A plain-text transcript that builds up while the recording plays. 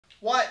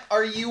What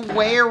are you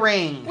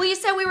wearing? Well, you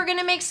said we were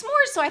gonna make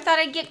s'mores, so I thought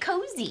I'd get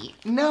cozy.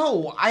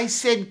 No, I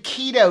said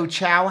Keto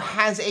Chow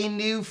has a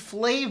new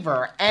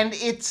flavor, and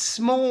it's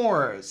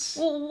s'mores.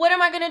 Well, what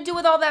am I gonna do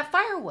with all that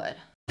firewood?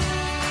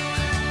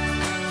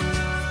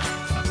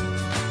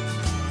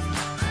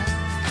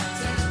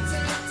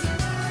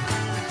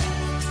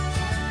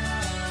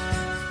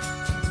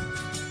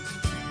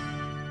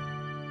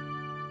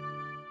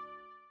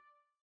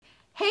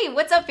 Hey,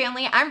 what's up,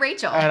 family? I'm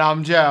Rachel. And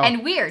I'm Joe.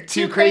 And we're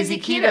Two Crazy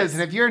Ketos.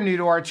 And if you're new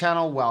to our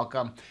channel,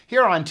 welcome.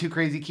 Here on Two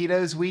Crazy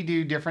Ketos, we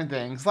do different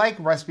things like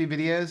recipe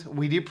videos,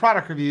 we do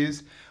product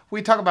reviews,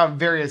 we talk about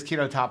various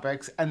keto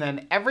topics, and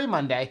then every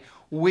Monday,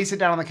 we sit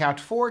down on the couch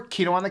for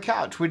Keto on the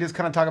Couch. We just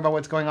kind of talk about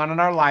what's going on in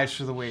our lives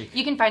for the week.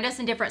 You can find us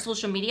in different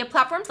social media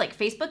platforms like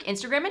Facebook,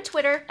 Instagram, and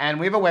Twitter. And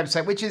we have a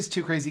website, which is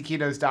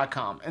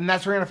twocrazyketos.com. And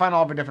that's where you're going to find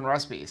all of our different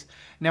recipes.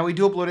 Now, we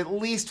do upload at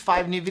least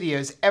 5 new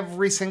videos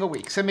every single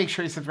week, so make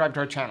sure you subscribe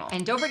to our channel.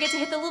 And don't forget to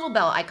hit the little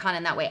bell icon,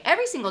 and that way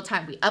every single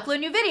time we upload a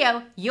new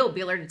video, you'll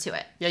be alerted to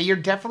it. Yeah, you're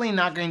definitely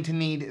not going to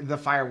need the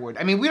firewood.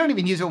 I mean, we don't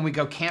even use it when we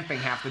go camping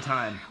half the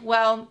time.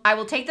 Well, I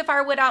will take the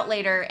firewood out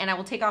later, and I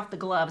will take off the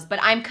gloves, but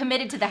I'm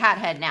committed to the hat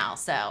head now,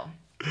 so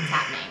it's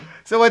happening.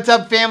 So what's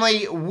up,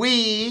 family?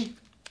 We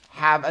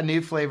have a new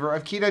flavor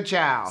of Keto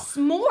Chow.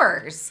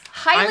 S'mores.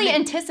 Highly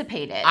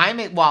anticipated.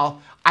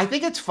 I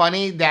think it's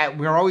funny that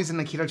we're always in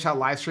the Keto Chow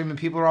live stream and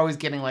people are always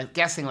getting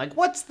guessing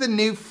what's the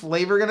new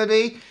flavor gonna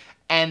be?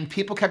 And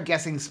people kept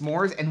guessing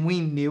s'mores, and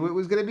we knew it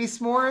was gonna be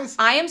s'mores.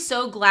 I am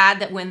so glad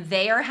that when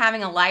they are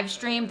having a live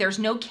stream, there's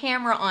no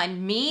camera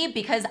on me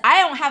because I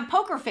don't have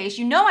poker face.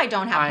 You know I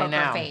don't have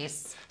poker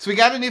face. So we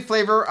got a new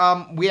flavor.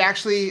 We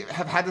actually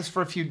have had this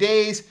for a few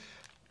days,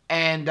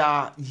 and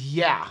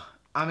yeah,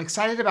 I'm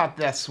excited about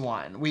this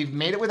one. We've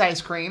made it with ice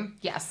cream.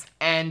 Yes.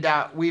 And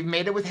we've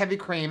made it with heavy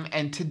cream,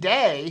 and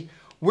today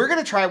we're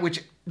gonna try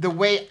the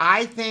way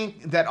I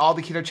think that all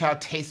the Keto Chow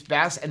tastes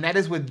best, and that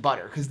is with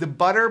butter, because the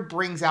butter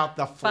brings out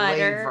the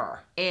flavor. Butter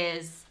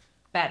is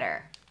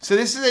better. So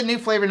this is a new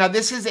flavor. Now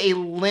this is a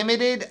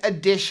limited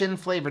edition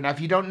flavor. Now if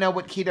you don't know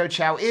what Keto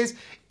Chow is,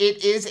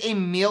 it is a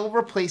meal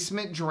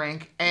replacement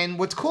drink, and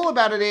what's cool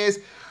about it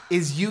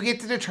is you get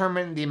to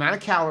determine the amount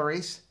of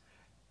calories.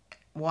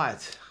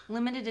 What?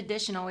 Limited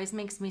edition always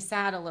makes me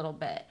sad a little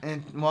bit.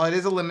 And well, it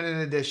is a limited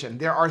edition.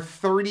 There are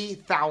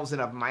 30,000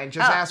 of them. I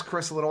just asked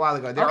Chris a little while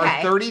ago. There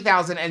are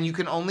 30,000, and you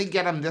can only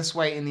get them this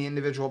way in the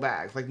individual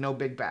bags, no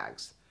big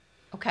bags.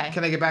 Okay.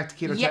 Can I get back to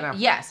Keto Chow now?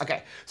 Yes.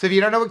 Okay. So if you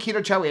don't know what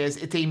Keto Chow is,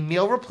 it's a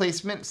meal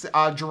replacement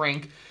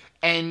drink.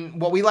 And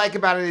what we like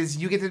about it is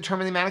you get to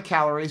determine the amount of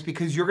calories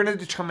because you're going to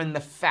determine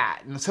the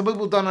fat. And some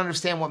people don't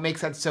understand what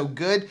makes that so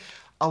good.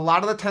 A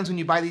lot of the times when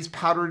you buy these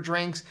powdered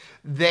drinks,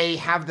 they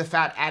have the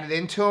fat added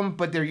into them,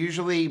 but they're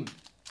usually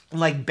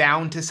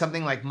bound to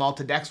something like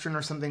maltodextrin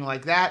or something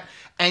like that.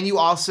 And you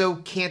also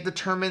can't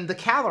determine the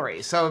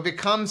calories. So if it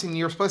comes and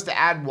you're supposed to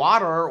add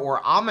water or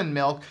almond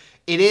milk,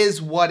 it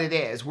is what it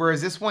is.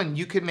 Whereas this one,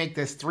 you could make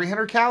this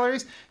 300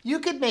 calories, you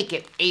could make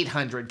it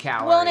 800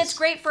 calories. Well, and it's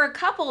great for a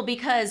couple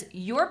because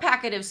your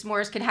packet of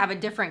s'mores could have a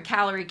different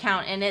calorie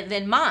count in it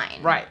than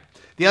mine. Right.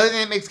 The other thing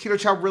that makes Keto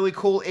Chow really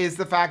cool is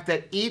the fact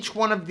that each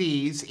one of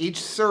these, each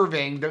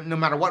serving, no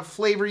matter what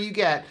flavor you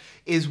get,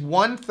 is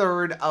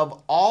 1/3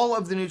 of all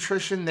of the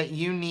nutrition that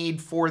you need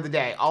for the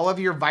day. All of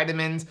your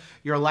vitamins,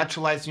 your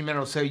electrolytes, your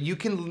minerals. So you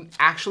can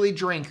actually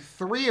drink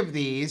 3 of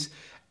these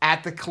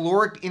at the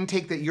caloric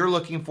intake that you're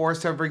looking for.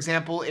 So for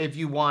example, if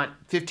you want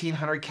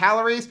 1,500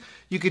 calories,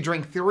 you could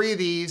drink 3 of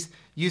these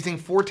using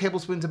 4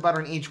 tablespoons of butter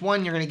in each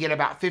one. You're gonna get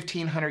about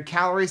 1,500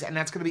 calories, and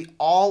that's gonna be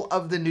all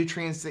of the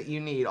nutrients that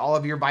you need, all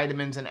of your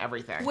vitamins and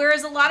everything.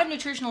 Whereas a lot of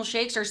nutritional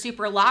shakes are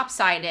super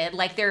lopsided,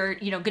 they're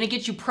gonna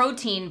get you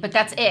protein, but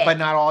that's it. But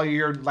not all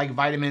your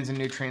vitamins and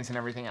nutrients and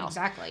everything else.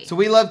 Exactly. So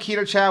we love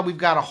Keto Chow. We've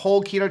got a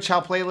whole Keto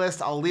Chow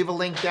playlist. I'll leave a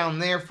link down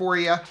there for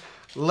you.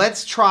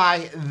 Let's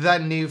try the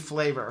new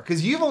flavor,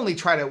 because you've only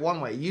tried it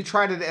one way. You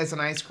tried it as an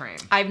ice cream.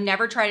 I've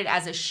never tried it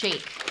as a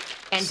shake,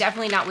 and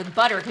definitely not with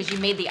butter because you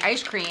made the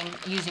ice cream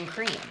using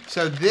cream.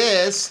 So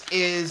this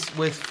is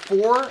with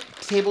 4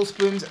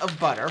 tablespoons of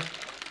butter.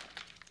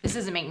 This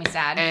doesn't make me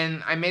sad.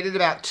 And I made it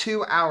about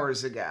 2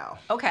 hours ago.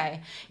 Okay,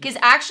 because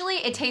actually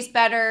it tastes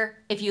better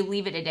if you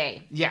leave it a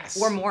day.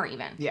 Yes. Or more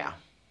even. Yeah.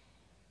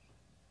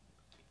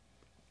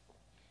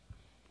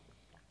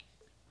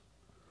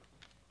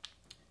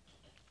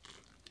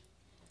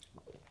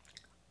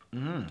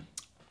 Mmm.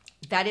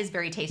 That is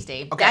very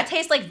tasty. Okay. That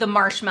tastes like the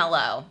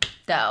marshmallow,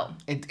 though.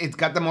 It's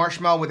got the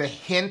marshmallow with a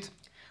hint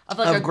of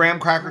a graham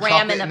cracker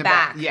chocolate in the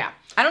back. Yeah.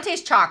 I don't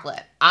taste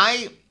chocolate.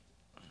 I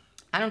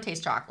don't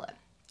taste chocolate.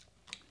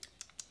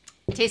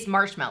 I taste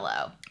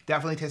marshmallow.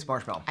 Definitely taste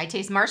marshmallow. I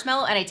taste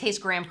marshmallow and I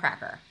taste graham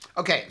cracker.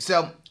 Okay,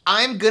 so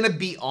I'm gonna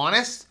be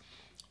honest.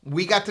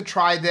 We got to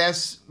try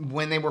this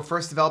when they were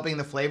first developing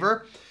the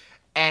flavor,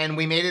 and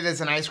we made it as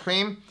an ice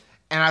cream,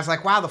 and I was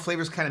like, wow, the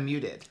flavor's kind of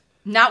muted.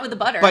 Not with the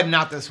butter. But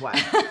not this way.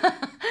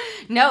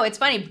 No, it's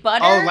funny.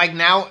 Butter. Oh,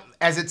 now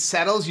as it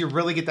settles, you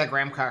really get that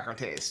graham cracker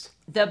taste.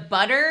 The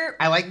butter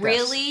I like this.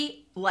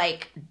 really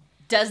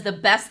does the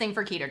best thing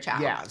for Keto Chow.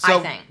 Yeah, so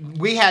I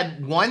think. we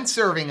had one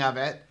serving of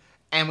it,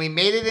 and we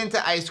made it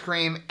into ice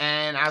cream,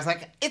 and I was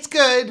like, it's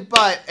good,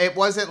 but it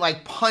wasn't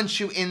like punch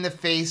you in the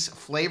face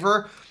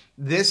flavor.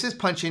 This is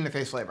punch you in the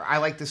face flavor. I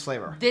like this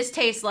flavor. This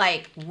tastes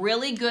like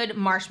really good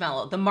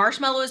marshmallow. The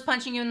marshmallow is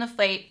punching you in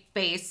the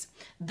face.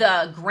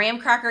 The graham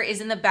cracker is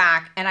in the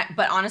back,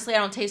 but honestly, I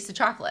don't taste the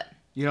chocolate.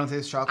 You don't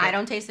taste chocolate? I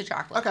don't taste the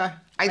chocolate. Okay.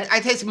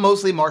 I taste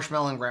mostly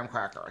marshmallow and graham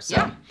cracker. So.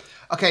 Yeah.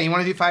 Okay, you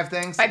want to do 5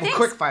 things? Five things.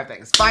 Quick 5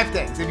 things. 5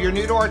 things. If you're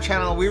new to our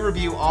channel, we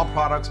review all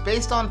products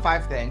based on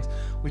 5 things.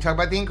 We talk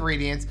about the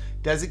ingredients.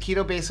 Does it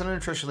keto based on a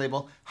nutrition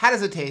label? How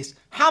does it taste?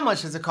 How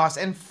much does it cost?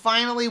 And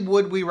finally,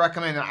 would we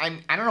recommend it?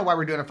 I don't know why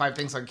we're doing a 5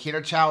 things on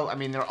Keto Chow. I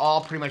mean, they're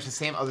all pretty much the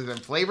same other than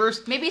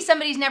flavors. Maybe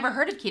somebody's never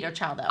heard of Keto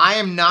Chow, though. I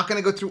am not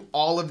going to go through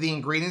all of the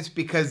ingredients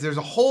because there's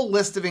a whole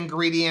list of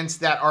ingredients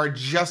that are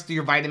just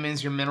your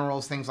vitamins, your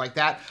minerals, things like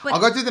that. I'll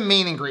go through the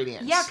main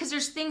ingredients. Yeah, because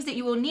there's things that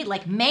you will need,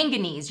 like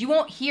manganese. You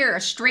won't hear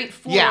a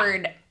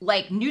straightforward,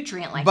 like,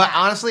 nutrient like that. But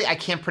honestly, I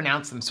can't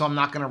pronounce them, so I'm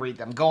not going to read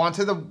them. Go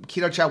onto the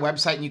Keto Chow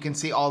website and you can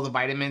see all the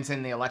vitamins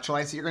and the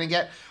electrolytes that you're going to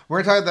get. We're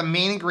going to talk about the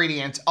main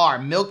ingredients are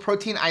milk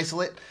protein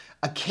isolate,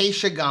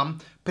 acacia gum,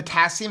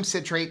 potassium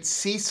citrate,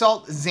 sea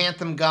salt,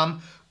 xanthan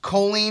gum,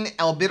 choline,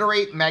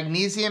 albiturate,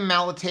 magnesium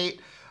malate,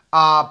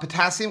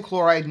 potassium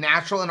chloride,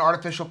 natural and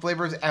artificial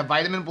flavors, a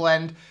vitamin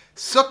blend,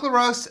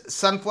 sucralose,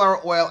 sunflower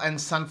oil, and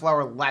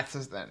sunflower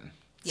lecithin.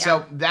 Yeah.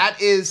 So that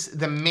is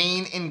the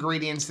main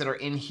ingredients that are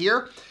in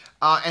here.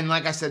 And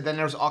like I said, then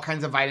there's all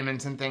kinds of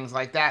vitamins and things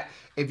like that.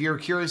 If you're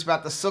curious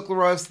about the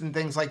sucralose and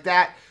things like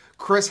that,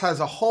 Chris has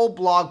a whole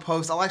blog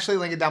post. I'll actually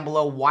link it down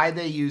below why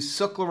they use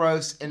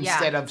sucralose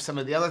instead of some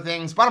of the other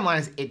things. Bottom line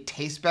is it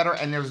tastes better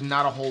and there's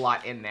not a whole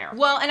lot in there.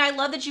 Well, and I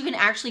love that you can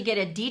actually get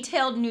a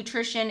detailed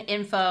nutrition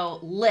info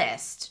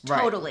list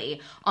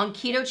totally on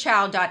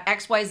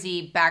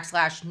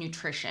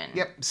ketochow.xyz/nutrition.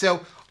 Yep.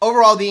 So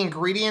overall, the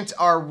ingredients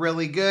are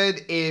really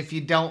good. If you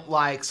don't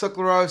like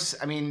sucralose,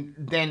 I mean,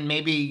 then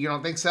maybe you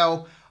don't think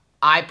so.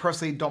 I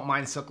personally don't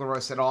mind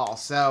sucralose at all.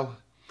 So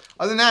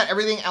other than that,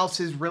 everything else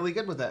is really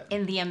good with it.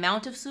 And the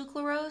amount of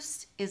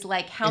sucralose is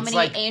like how many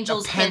like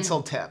angels a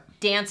pencil can tip.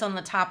 Dance on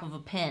the top of a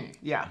pin.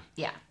 Yeah.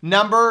 Yeah.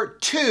 Number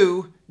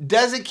 2,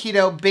 does it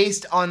keto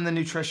based on the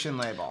nutrition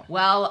label?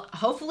 Well,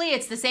 hopefully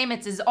it's the same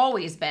as it's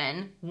always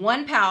been.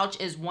 1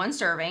 pouch is 1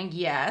 serving,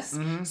 yes.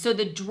 So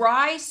the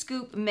dry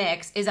scoop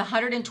mix is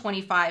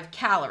 125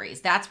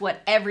 calories. That's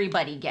what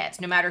everybody gets,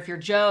 no matter if you're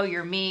Joe,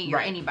 you're me, you're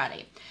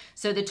anybody.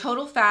 So the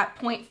total fat,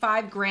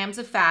 0.5 grams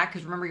of fat,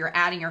 because remember you're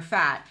adding your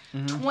fat,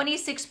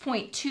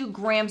 26.2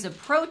 grams of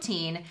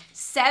protein,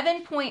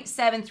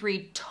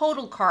 7.73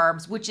 total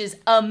carbs, which is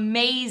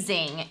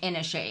amazing in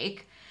a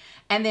shake,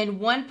 and then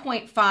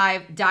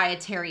 1.5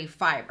 dietary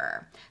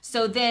fiber.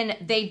 So then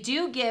they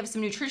do give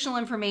some nutritional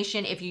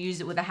information if you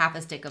use it with a half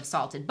a stick of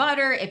salted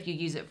butter, if you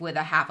use it with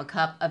a half a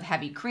cup of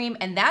heavy cream,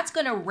 and that's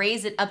gonna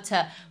raise it up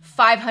to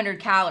 500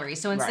 calories.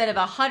 So instead of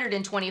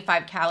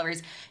 125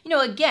 calories, you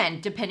know,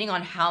 again, depending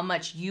on how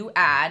much you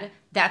add,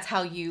 that's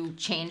how you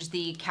change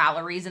the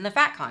calories and the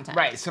fat content.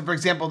 Right. So for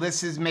example,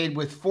 this is made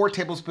with 4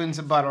 tablespoons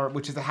of butter,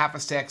 which is a half a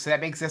stick. So that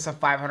makes this a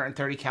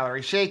 530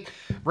 calorie shake.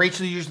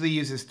 Rachel usually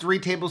uses 3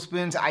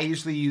 tablespoons. I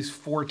usually use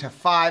 4 to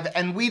 5.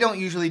 And we don't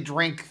usually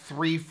drink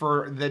 3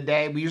 for the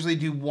day. We usually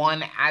do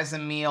 1 as a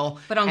meal.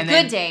 But on and good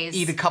then days,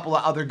 eat a couple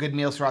of other good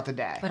meals throughout the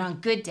day. But on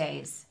good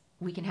days,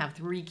 we can have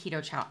 3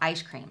 Keto Chow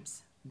ice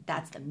creams.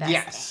 That's the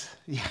best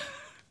thing. Yeah.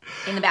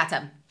 In the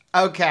bathtub.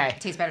 Okay.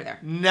 Tastes better there.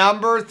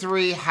 Number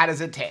 3, how does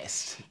it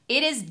taste?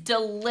 It is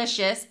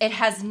delicious. It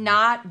has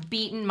not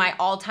beaten my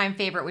all-time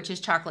favorite, which is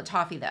chocolate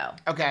toffee, though.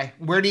 Okay.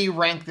 Where do you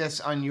rank this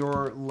on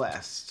your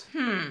list?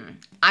 I'm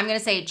going to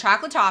say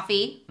chocolate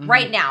toffee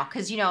right now,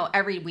 because, you know,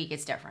 every week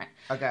it's different.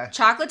 Okay.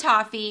 Chocolate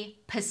toffee,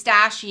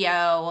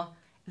 pistachio.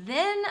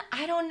 Then,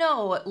 I don't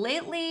know,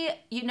 lately,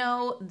 you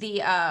know,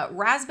 the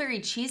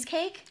raspberry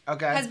cheesecake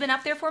has been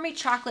up there for me,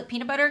 chocolate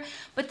peanut butter.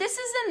 But this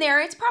is in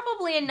there. It's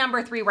probably in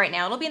number 3 right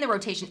now. It'll be in the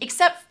rotation,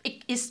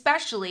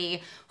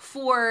 especially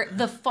for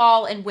the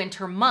fall and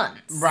winter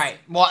months. Right.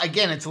 Well,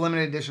 again, it's a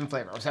limited edition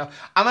flavor. So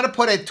I'm going to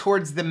put it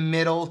towards the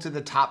middle to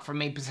the top for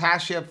me.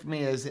 Pistachio for me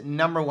is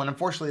number 1.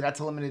 Unfortunately,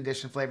 that's a limited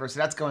edition flavor, so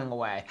that's going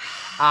away.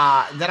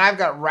 Then I've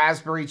got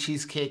raspberry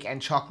cheesecake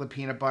and chocolate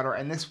peanut butter,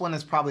 and this one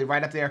is probably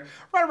right up there,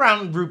 right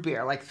around root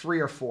beer, like 3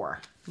 or 4.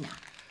 No.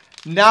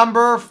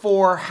 Number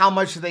 4, how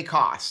much do they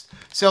cost?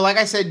 So like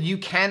I said, you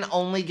can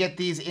only get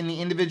these in the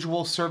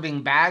individual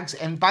serving bags.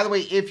 And by the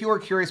way, if you are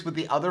curious with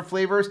the other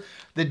flavors,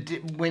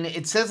 when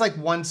it says like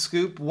 1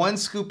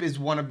 scoop is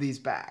one of these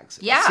bags.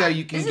 Yeah. So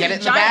you can get it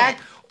in the bag,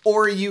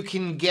 or you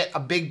can get a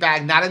big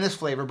bag, not in this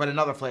flavor, but in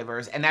other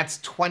flavors. And that's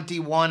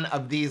 21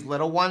 of these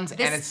little ones, and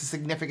it's a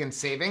significant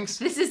savings.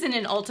 This isn't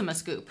an Ultima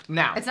scoop.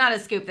 No. It's not a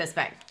scoop this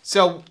big.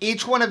 So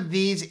each one of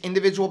these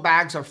individual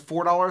bags are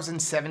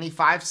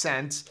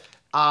 $4.75.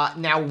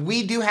 Now,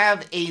 we do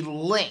have a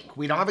link.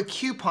 We don't have a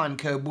coupon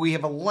code, but we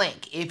have a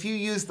link. If you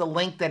use the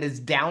link that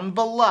is down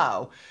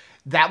below,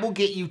 that will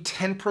get you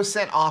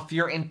 10% off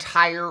your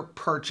entire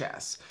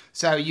purchase.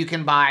 So you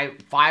can buy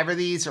 5 of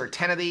these or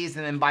 10 of these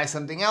and then buy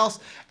something else,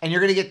 and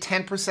you're gonna get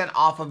 10%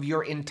 off of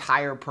your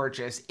entire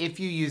purchase if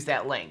you use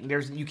that link.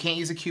 You can't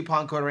use a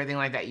coupon code or anything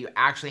like that. You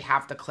actually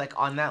have to click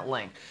on that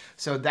link.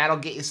 So that'll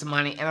get you some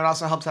money, and it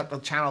also helps out the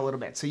channel a little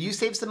bit. So you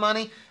save some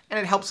money, and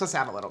it helps us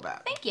out a little bit.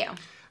 Thank you.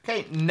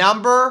 Okay,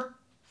 number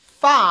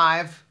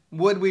 5,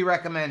 would we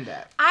recommend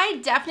it? I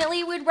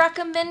definitely would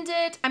recommend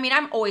it. I mean,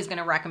 I'm always going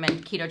to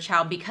recommend Keto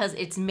Chow because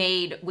it's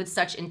made with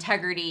such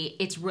integrity.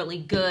 It's really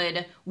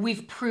good.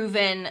 We've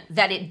proven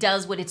that it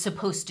does what it's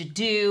supposed to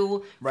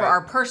do for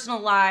our personal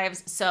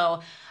lives.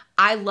 So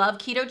I love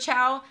Keto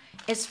Chow.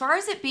 As far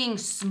as it being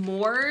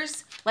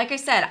s'mores, like I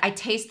said, I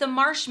taste the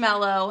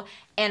marshmallow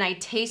and I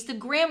taste the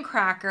graham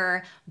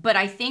cracker, but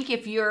I think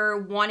if you're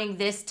wanting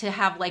this to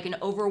have like an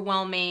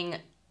overwhelming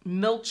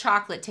milk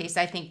chocolate taste,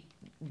 I think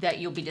that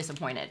you'll be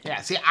disappointed. Yeah,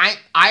 see, I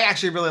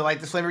actually really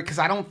like this flavor because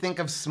I don't think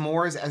of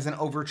s'mores as an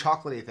over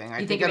chocolatey thing.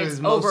 I think of it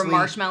as over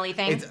marshmallowy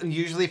thing? It's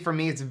usually, for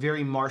me, it's a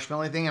very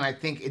marshmallowy thing, and I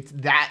think it's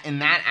that, in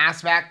that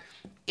aspect,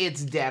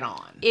 it's dead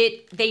on.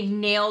 They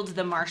nailed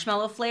the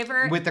marshmallow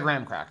flavor. With the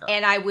graham cracker.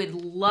 And I would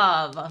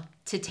love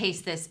to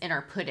taste this in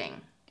our pudding.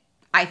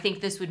 I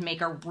think this would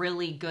make a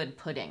really good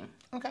pudding.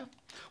 Okay.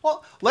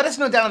 Well, let us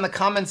know down in the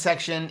comments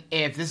section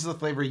if this is a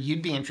flavor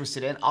you'd be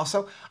interested in.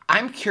 Also,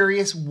 I'm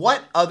curious,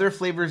 what other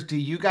flavors do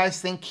you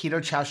guys think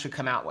Keto Chow should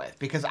come out with?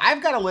 Because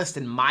I've got a list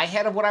in my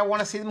head of what I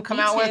want to see them come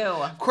out with.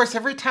 Of course,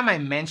 every time I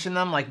mention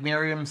them, like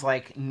Miriam's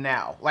like,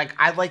 no. Like,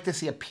 I'd like to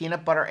see a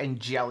peanut butter and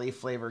jelly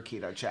flavor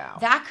Keto Chow.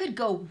 That could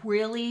go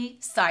really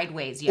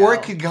sideways, yo. Or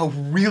it could go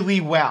really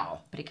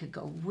well. But it could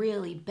go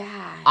really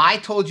bad. I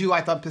told you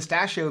I thought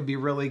pistachio would be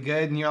really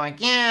good, and you're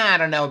like, yeah, I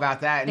don't know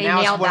about that. And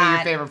now it's one of your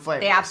favorite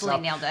flavors. They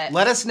absolutely nailed it.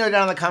 Let us know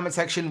down in the comment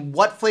section,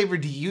 what flavor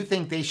do you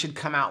think they should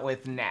come out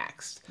with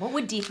next? What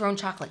would dethrone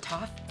chocolate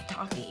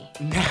toffee?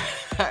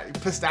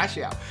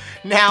 Pistachio.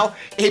 Now,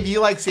 if you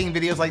like seeing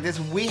videos like this,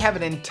 we have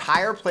an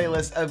entire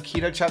playlist of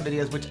Keto Chow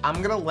videos, which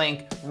I'm gonna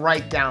link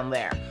right down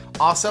there.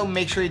 Also,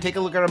 make sure you take a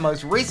look at our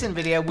most recent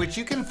video, which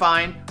you can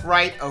find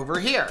right over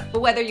here. But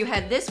whether you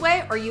head this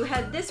way or you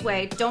head this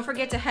way, don't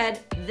forget to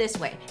head this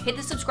way. Hit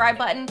the subscribe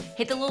button,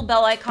 hit the little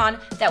bell icon.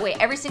 That way,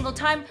 every single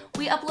time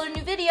we upload a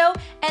new video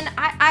and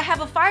I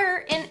have a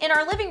fire in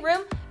our living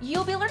room,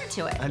 you'll be alerted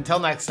to it. Until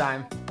next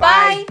time.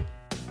 Bye.